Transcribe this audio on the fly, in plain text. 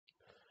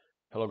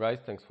Hello guys,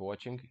 thanks for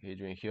watching.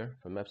 Adrian here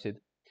from AppSeed.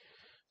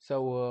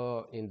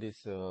 So in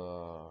this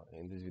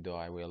video,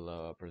 I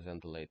will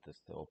present the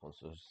latest open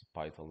source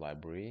Python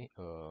library,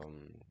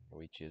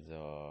 which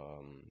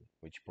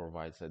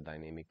provides a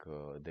dynamic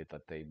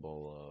data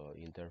table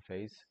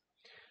interface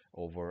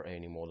over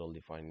any model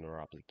defined in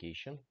your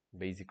application.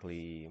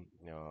 Basically,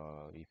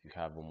 if you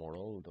have a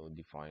model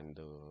defined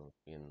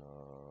in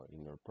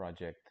your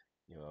project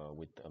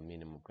with a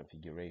minimum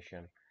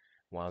configuration,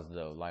 once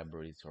the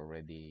library is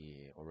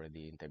already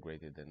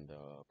integrated and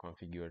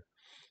configured,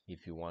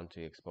 if you want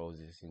to expose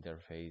this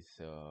interface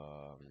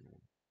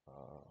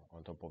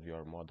on top of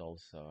your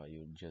models,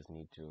 you just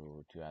need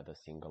to add a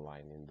single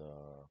line in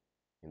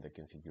the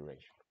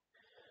configuration.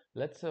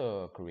 Let's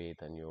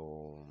create a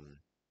new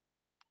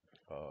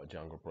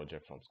Django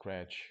project from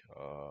scratch,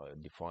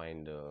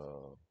 define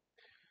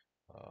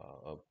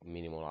a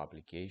minimal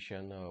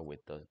application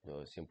with the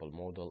simple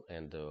model,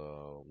 and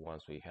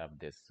once we have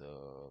this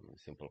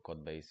simple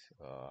code base,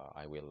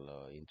 I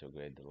will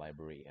integrate the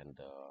library and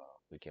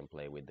we can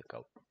play with the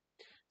code.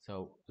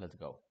 So let's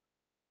go.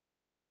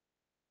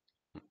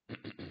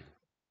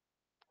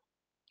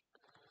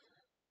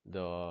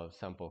 The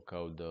sample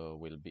code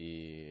will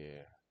be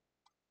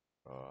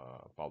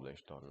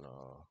published on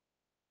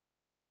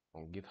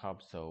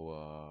GitHub,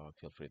 so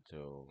feel free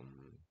to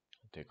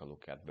take a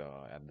look at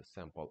the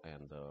sample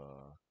and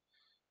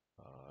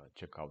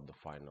check out the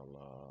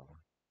final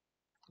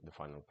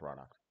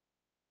product.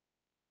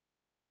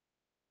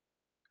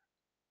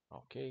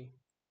 Okay.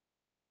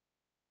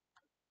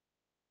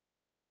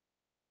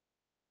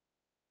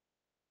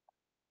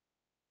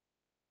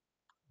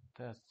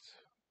 Tests.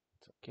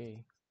 It's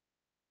okay.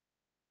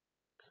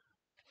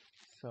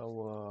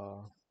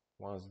 So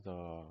once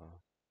the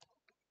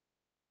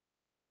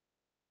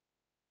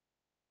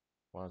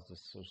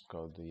source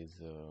code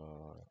is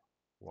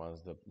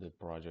once the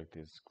project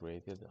is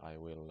created, I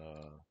will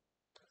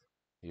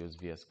use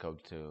VS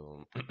Code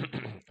to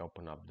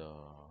open up the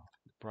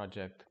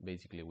project.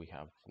 Basically, we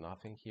have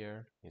nothing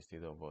here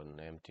instead of an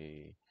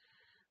empty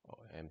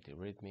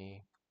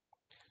README.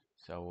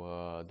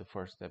 So the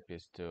first step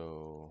is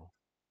to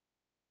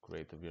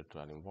create a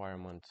virtual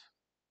environment.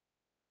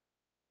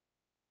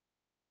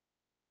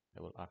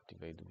 I will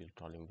activate the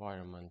virtual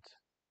environment,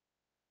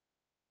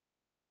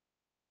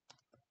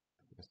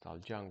 install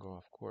Django,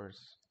 of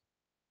course.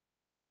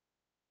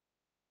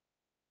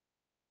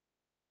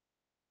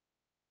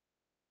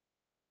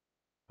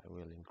 I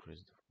will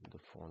increase the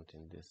font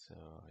in this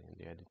in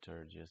the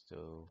editor just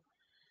to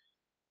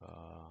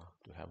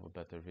have a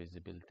better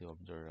visibility of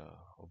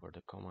over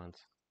the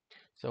commands.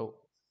 So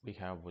we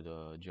have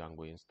the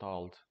Django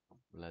installed.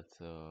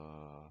 Let's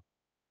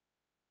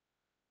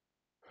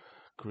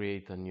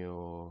create a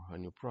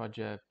new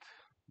project.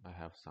 I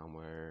have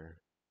somewhere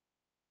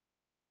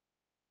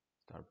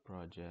start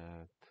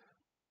project.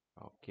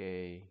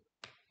 Okay,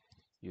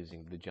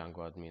 using the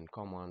Django admin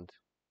command.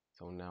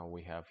 So now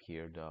we have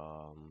here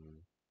the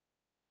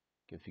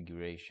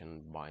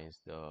configuration binds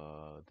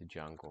the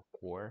Django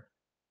core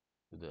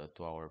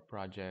to our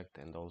project,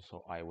 and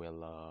also I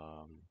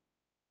will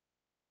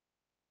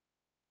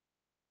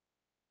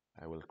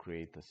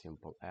create a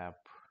simple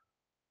app.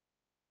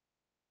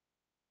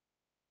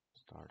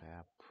 Start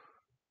app.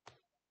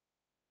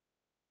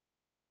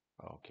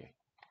 Okay.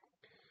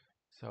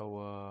 So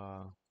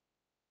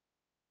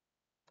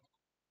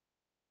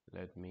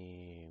let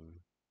me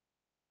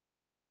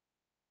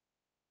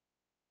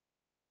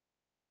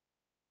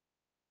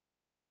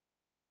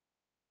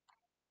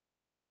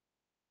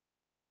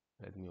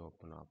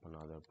open up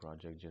another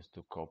project just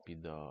to copy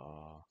the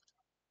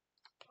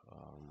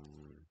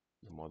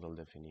model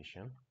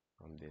definition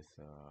from this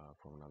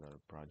from another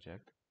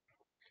project.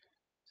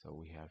 So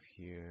we have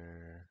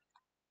here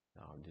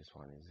now this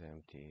one is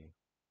empty.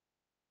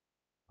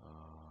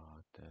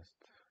 Test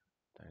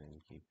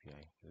dynamic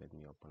API. Let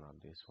me open up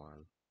this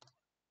one.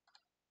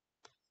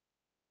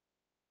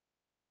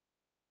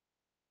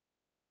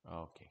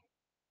 Okay,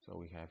 so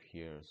we have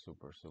here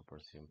super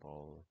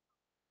simple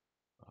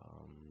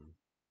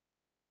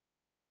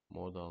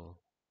model,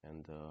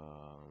 and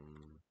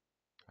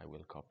I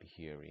will copy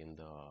here in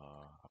the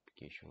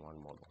application one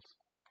models.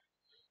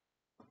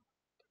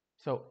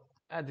 So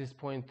at this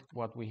point,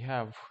 what we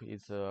have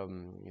is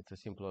it's a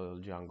simple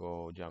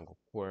Django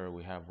core.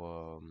 We have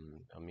a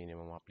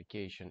minimum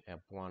application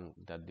app1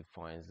 that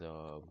defines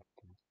a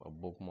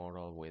book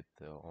model with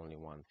only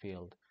one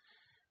field.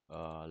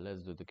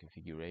 Let's do the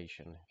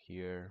configuration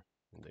here.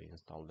 In the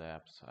installed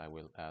apps, I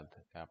will add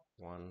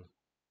app1.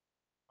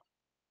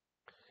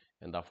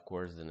 And of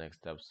course, the next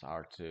steps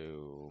are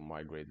to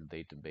migrate the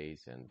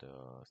database and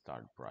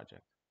start the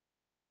project.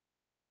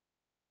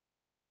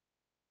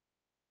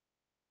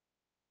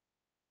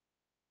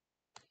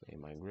 A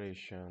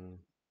migration.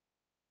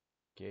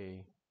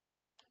 Okay.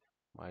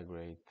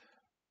 Migrate.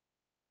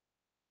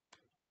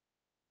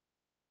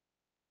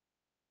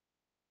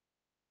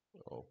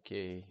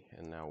 Okay.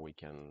 And now we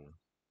can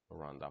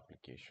run the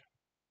application.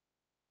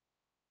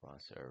 Run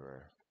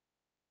server.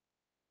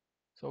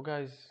 So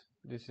guys,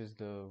 this is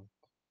the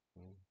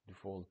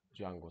default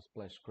Django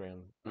splash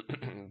screen.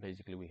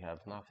 Basically, we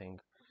have nothing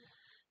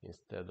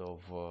instead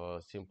of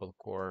simple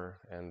core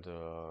and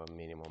a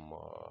minimum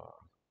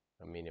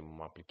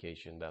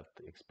application that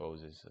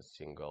exposes a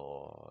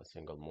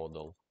single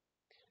model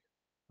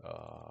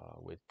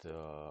with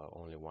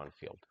only one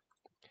field.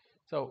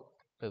 So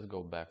let's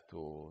go back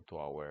to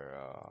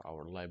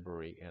our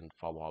library and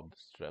follow up the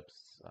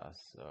steps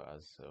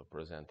as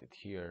presented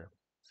here.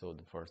 So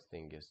the first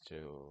thing is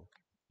to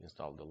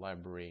install the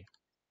library.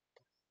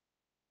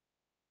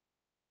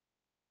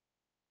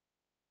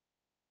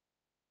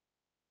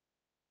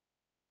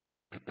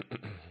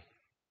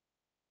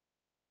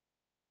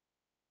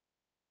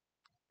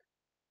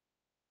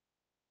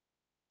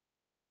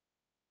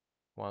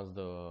 Once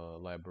the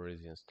library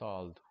is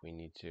installed, we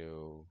need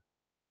to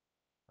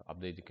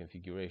update the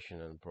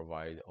configuration and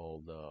provide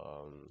all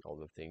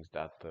the things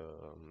that the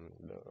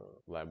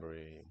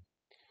library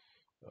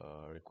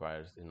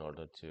requires in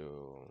order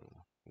to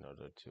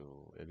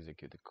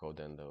execute the code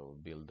and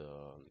build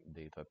the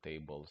data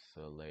tables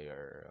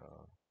layer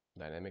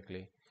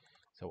dynamically.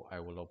 So I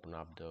will open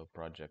up the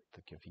project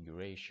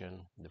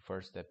configuration. The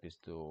first step is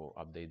to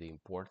update the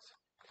imports.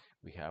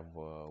 We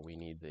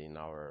need in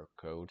our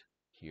code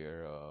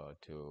here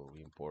to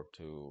import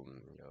to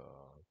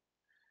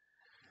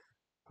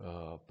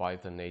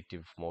Python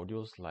native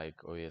modules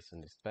like OS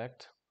and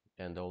inspect,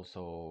 and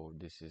also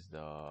this is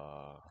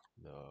the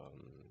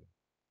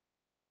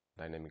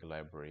dynamic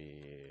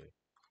library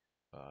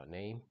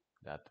name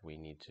that we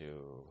need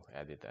to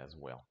edit as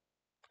well.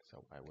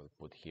 So I will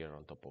put here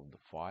on top of the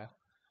file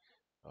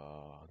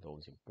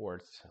those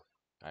imports.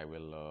 I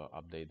will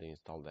update the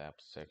installed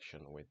apps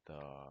section with,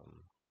 uh,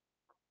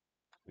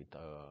 with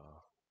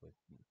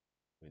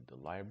with the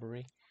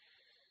library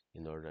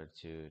in order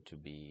to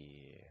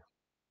be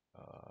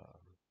uh,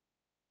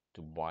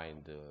 to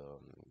bind the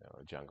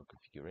Django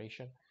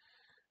configuration.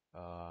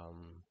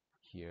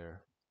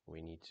 Here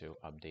we need to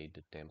update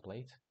the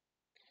template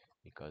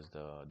because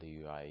the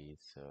UI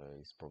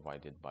is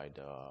provided by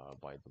the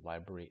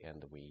library,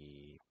 and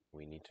we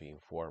need to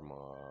inform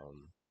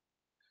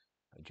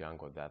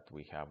Django that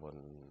we have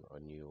a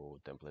new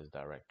templates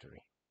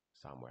directory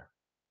somewhere.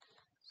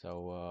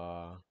 So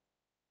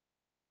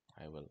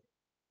I will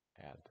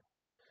add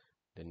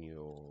the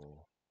new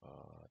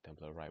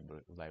template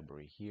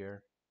library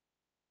here.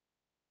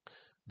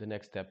 The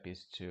next step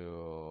is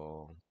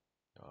to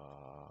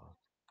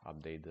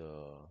update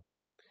the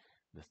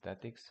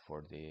statics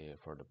for the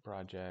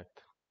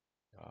project.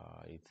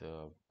 It's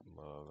a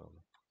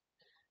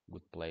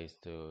good place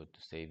to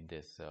save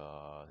this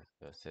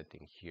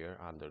setting here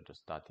under the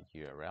static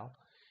URL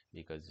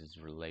because it's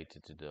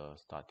related to the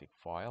static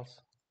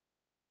files.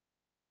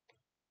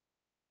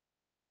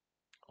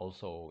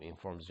 Also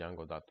informs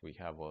Django that we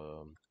have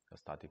a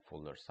static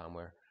folder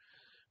somewhere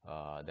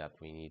that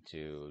we need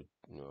to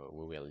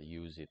we will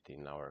use it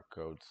in our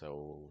code,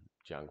 so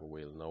Django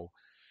will know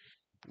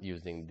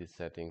using these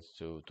settings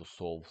to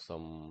solve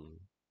some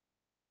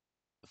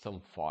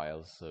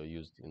files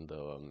used in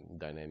the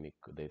dynamic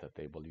data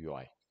table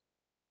UI.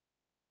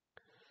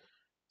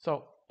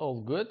 So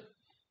all good.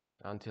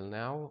 Until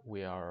now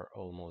we are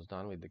almost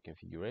done with the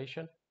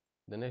configuration.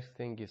 The next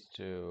thing is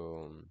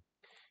to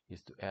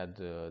add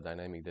the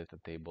dynamic data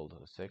table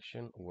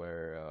section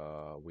where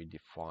we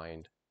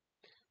defined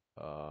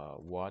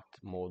what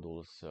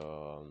modules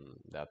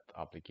that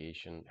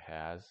application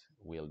has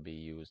will be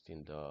used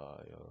in the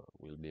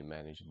will be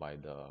managed by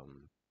the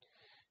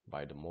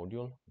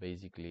module.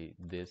 Basically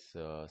this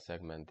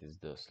segment is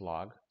the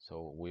slug,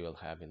 so we will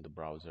have in the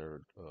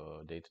browser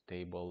data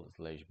table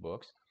 /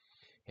 books,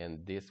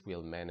 and this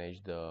will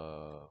manage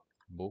the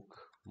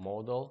book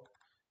model,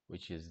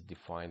 which is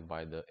defined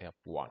by the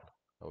app1.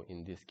 So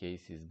in this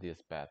case is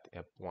this path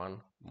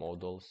app1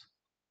 models,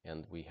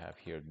 and we have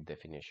here the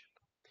definition.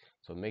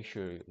 So make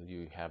sure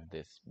you have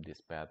this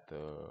path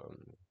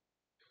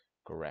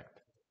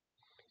correct.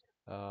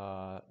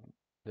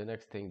 The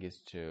next thing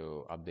is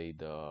to update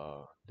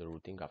the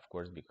routing, of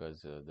course,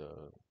 because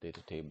the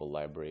data table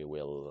library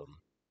will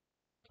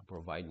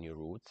provide new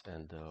routes,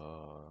 and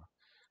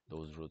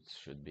those routes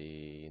should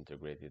be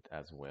integrated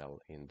as well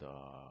in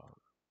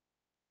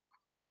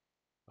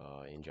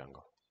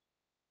Django.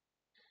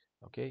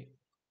 Okay,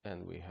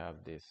 and we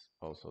have this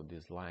also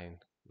this line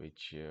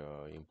which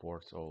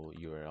imports all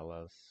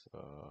URLs,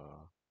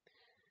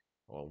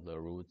 all the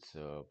routes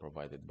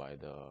provided by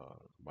the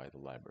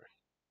library.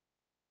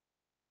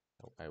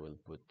 So I will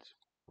put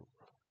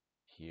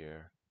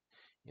here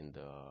in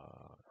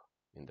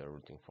the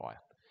routing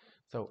file.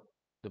 So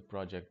the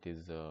project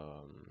is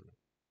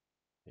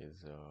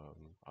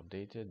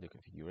updated, the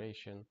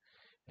configuration,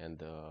 and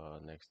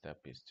the next step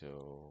is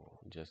to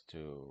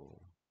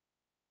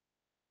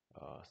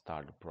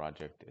start the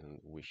project,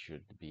 and we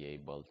should be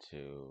able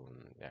to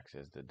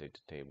access the data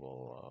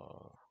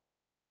table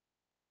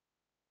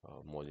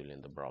module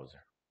in the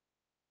browser.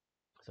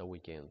 So we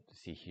can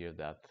see here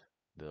that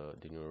the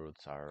new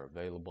routes are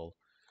available,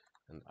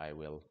 and I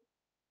will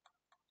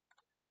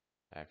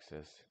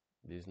access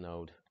this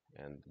node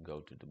and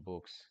go to the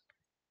books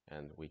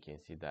and we can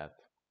see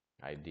that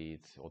ID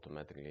is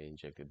automatically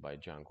injected by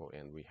Django,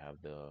 and we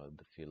have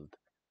the field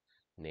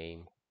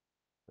name,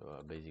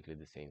 basically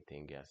the same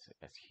thing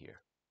as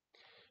here.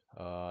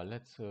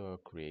 Let's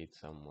create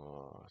some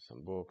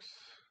books.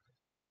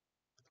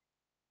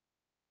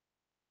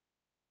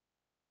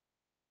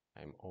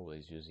 I'm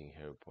always using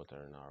Harry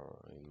Potter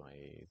in my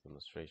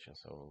demonstration,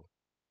 so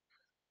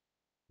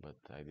but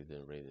I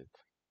didn't read it.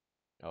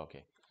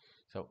 Okay,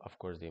 so of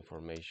course the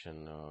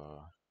information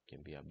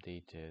can be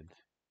updated.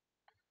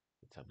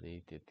 It's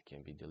updated,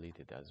 can be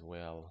deleted as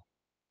well.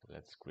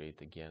 Let's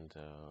create again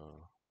the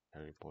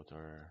Harry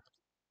Potter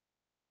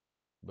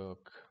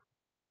book.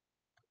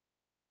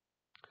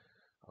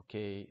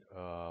 Okay,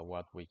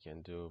 what we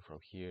can do from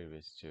here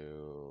is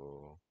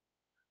to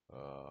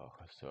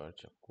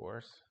search, of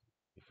course.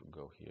 If we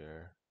go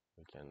here,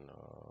 we can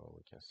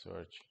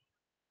search.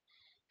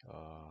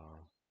 Uh,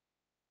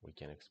 we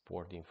can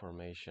export the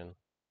information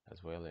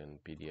as well in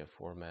PDF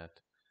format.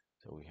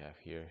 So we have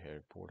here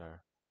Harry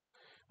Potter.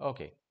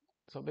 Okay,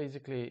 so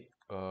basically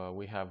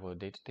we have a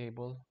data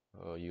table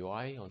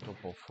UI on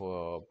top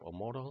of a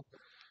model.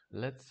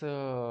 Let's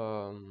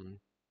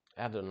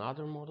add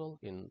another model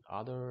in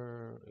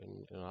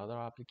another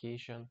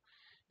application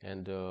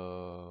and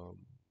do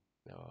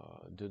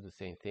the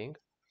same thing.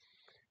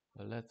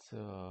 Let's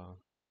go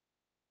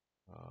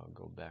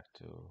back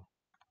to.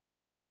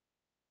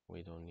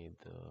 We don't need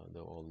the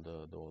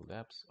old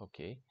apps.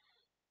 Okay,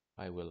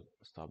 I will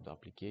stop the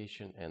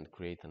application and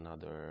create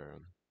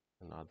another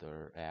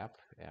app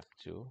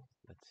 2,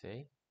 let's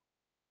say.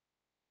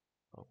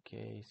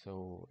 Okay,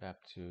 so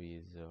app 2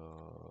 is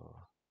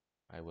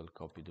I will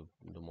copy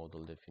the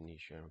model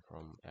definition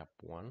from app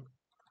 1.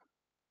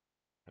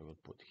 I will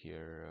put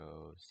here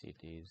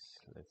cities,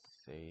 let's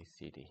say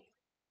city.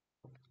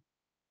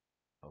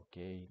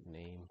 Okay,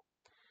 name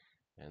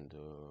and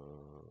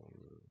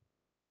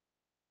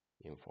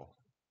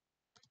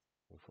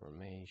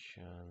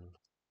information,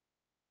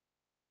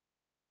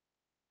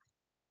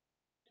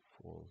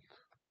 default.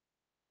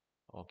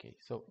 Okay,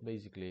 so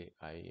basically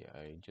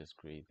I just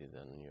created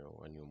a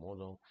new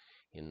model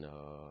in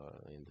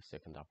the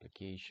second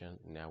application.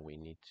 Now we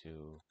need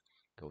to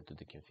go to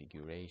the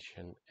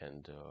configuration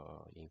and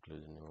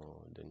include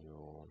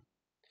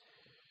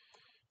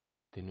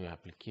the new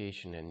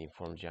application and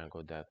inform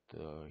Django that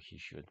he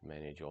should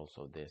manage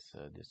also this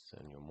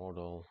new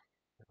model.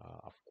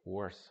 Of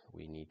course,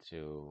 we need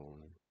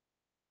to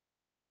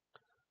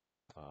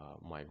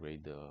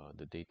migrate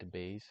the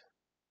database.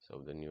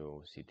 So the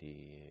new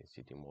city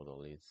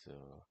model is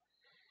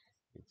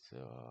it's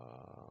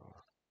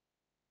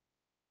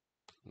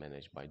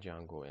managed by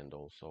Django, and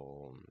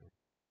also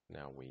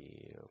now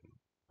we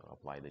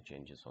apply the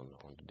changes on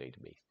the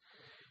database.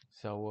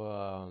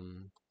 So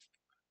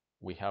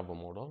we have a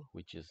model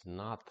which is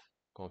not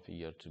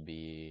configured to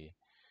be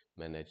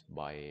managed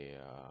by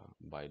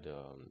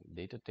the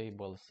data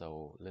table.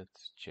 So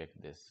let's check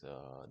this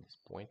this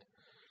point.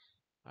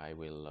 I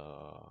will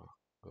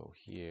go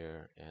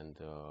here and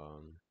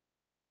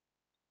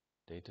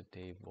data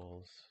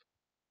tables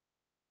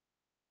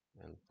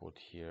and put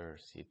here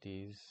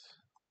cities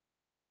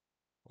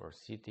or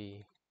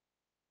city.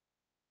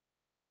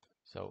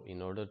 So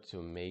in order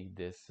to make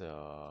this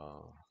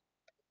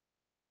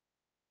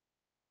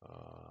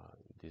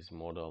this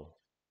model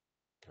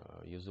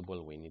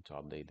usable, we need to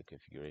update the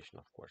configuration,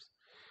 of course.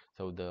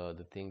 So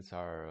the things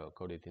are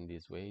coded in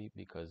this way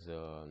because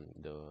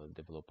the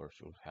developer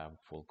should have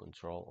full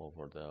control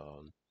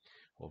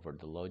over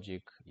the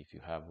logic. If you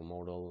have a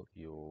model,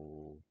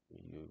 you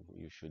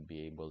should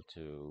be able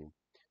to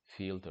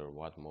filter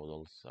what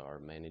models are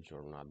managed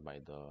or not by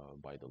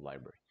the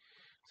library.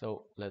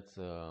 So let's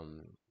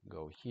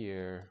go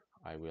here.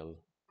 I will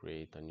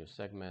create a new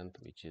segment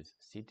which is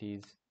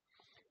cities.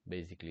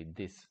 Basically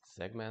this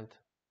segment,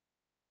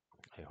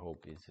 I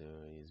hope is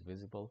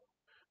visible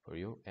for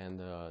you, and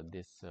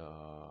this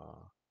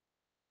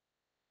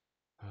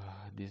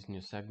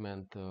new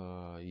segment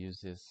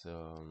uses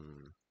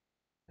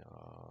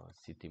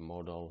city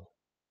model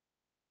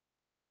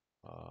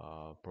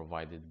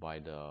provided by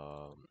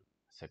the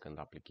second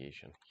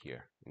application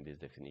here in this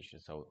definition.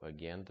 So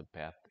again, the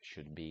path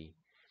should be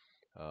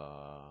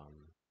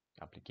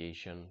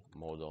application,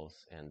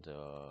 models, and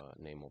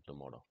name of the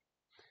model.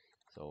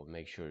 So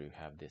make sure you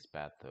have this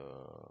path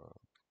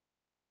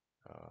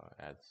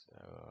as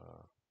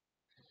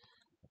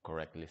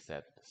correctly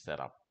set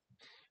up.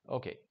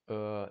 Okay,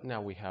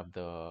 now we have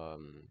the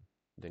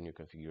new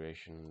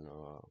configuration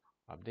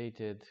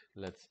updated.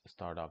 Let's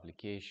start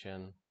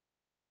application.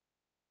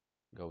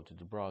 Go to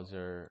the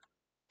browser,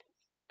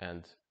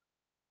 and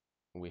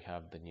we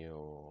have the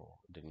new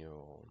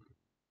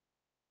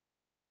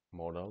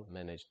model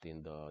managed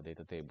in the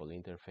data table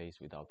interface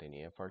without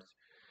any efforts.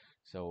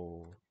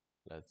 So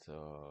let's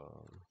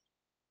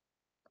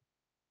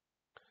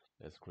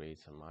create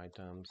some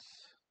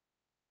items.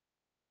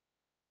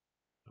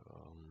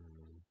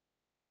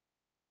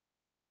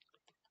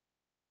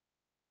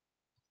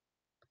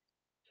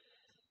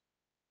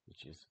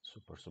 Which is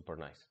super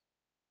nice.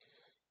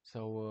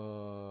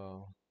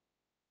 So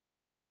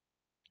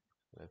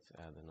Let's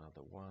add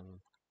another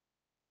one.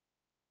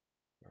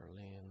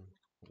 Berlin.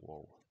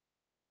 Whoa.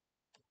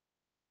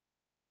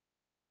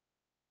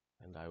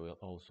 And I will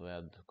also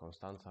add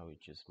Constanza,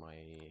 which is my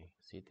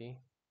city.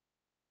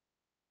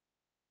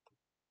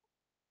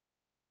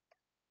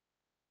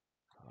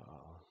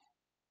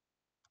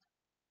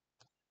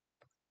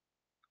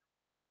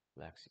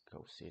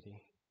 Mexico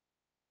City.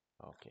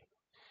 Okay.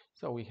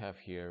 So we have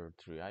here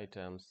 3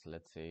 items.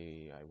 Let's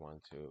say I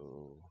want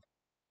to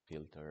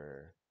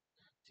filter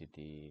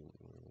city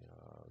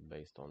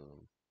based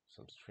on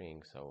some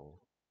string. So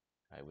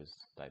I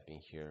was typing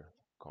here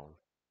con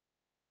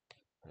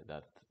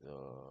that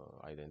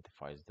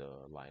identifies the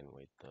line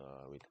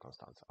with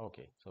Constanza.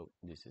 Okay, so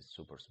this is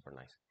super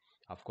nice.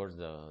 Of course,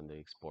 the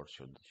export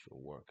should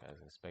work as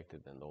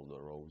expected, and all the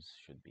rows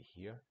should be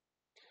here.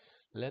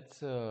 Let's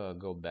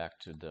go back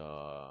to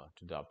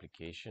the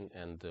application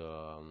and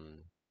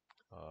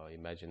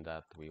imagine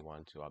that we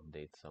want to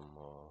update some.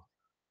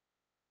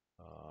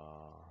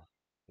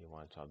 We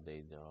want to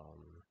update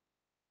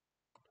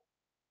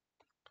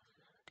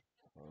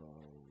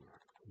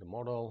the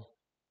model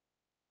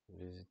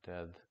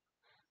visited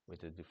with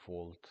the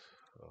default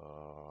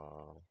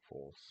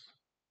false.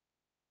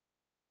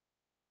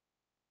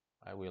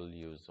 I will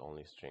use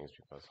only strings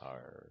because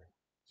are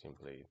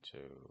simply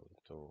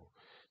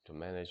to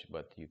manage,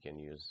 but you can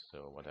use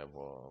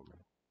whatever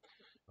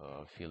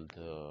field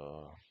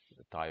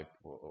type,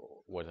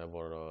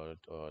 whatever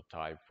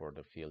type for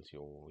the fields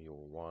you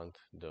want.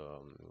 The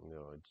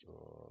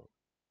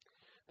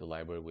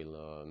library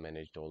will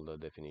manage all the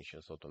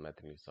definitions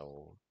automatically,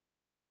 so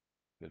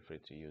feel free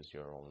to use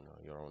your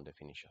own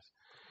definitions.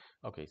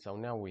 Okay, so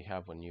now we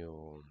have a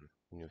new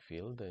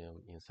field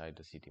inside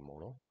the city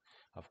model.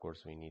 Of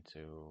course, we need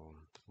to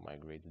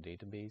migrate the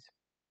database.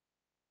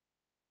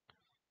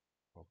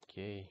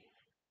 Okay,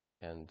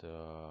 and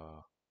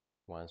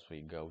once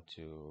we go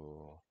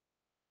to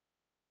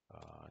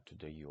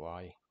the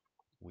UI,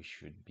 we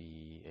should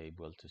be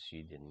able to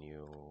see the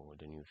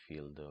new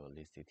field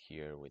listed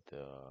here with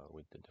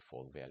the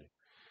default value.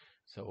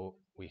 So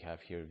we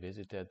have here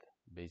visited,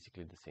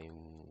 basically the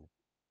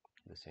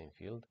same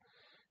field,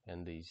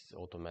 and is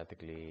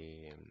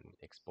automatically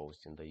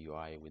exposed in the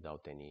UI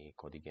without any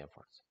coding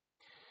efforts.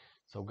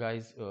 So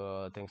guys,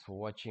 thanks for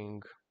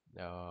watching.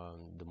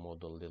 The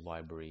model, the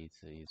library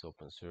is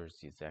open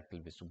source. It's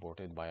actively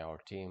supported by our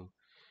team,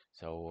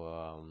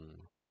 so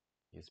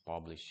it's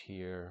published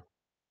here.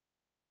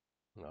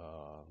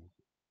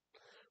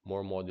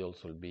 More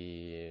modules will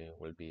be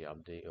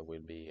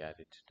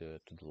added to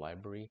the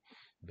library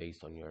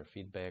based on your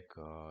feedback.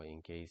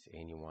 In case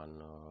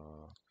anyone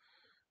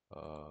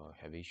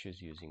have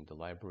issues using the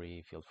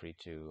library, feel free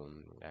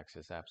to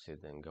access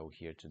AppSeed and go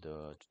here to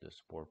the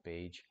support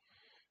page.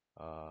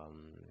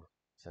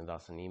 Send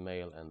us an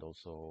email, and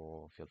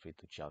also feel free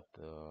to chat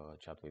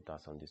with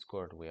us on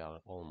Discord. We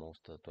are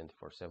almost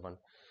 24/7,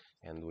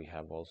 and we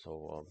have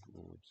also a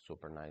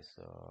super nice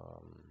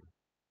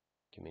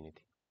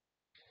community.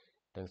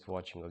 Thanks for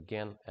watching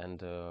again,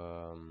 and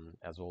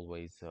as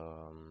always,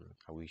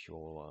 I wish you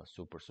all a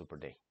super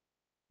day.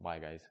 Bye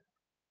guys.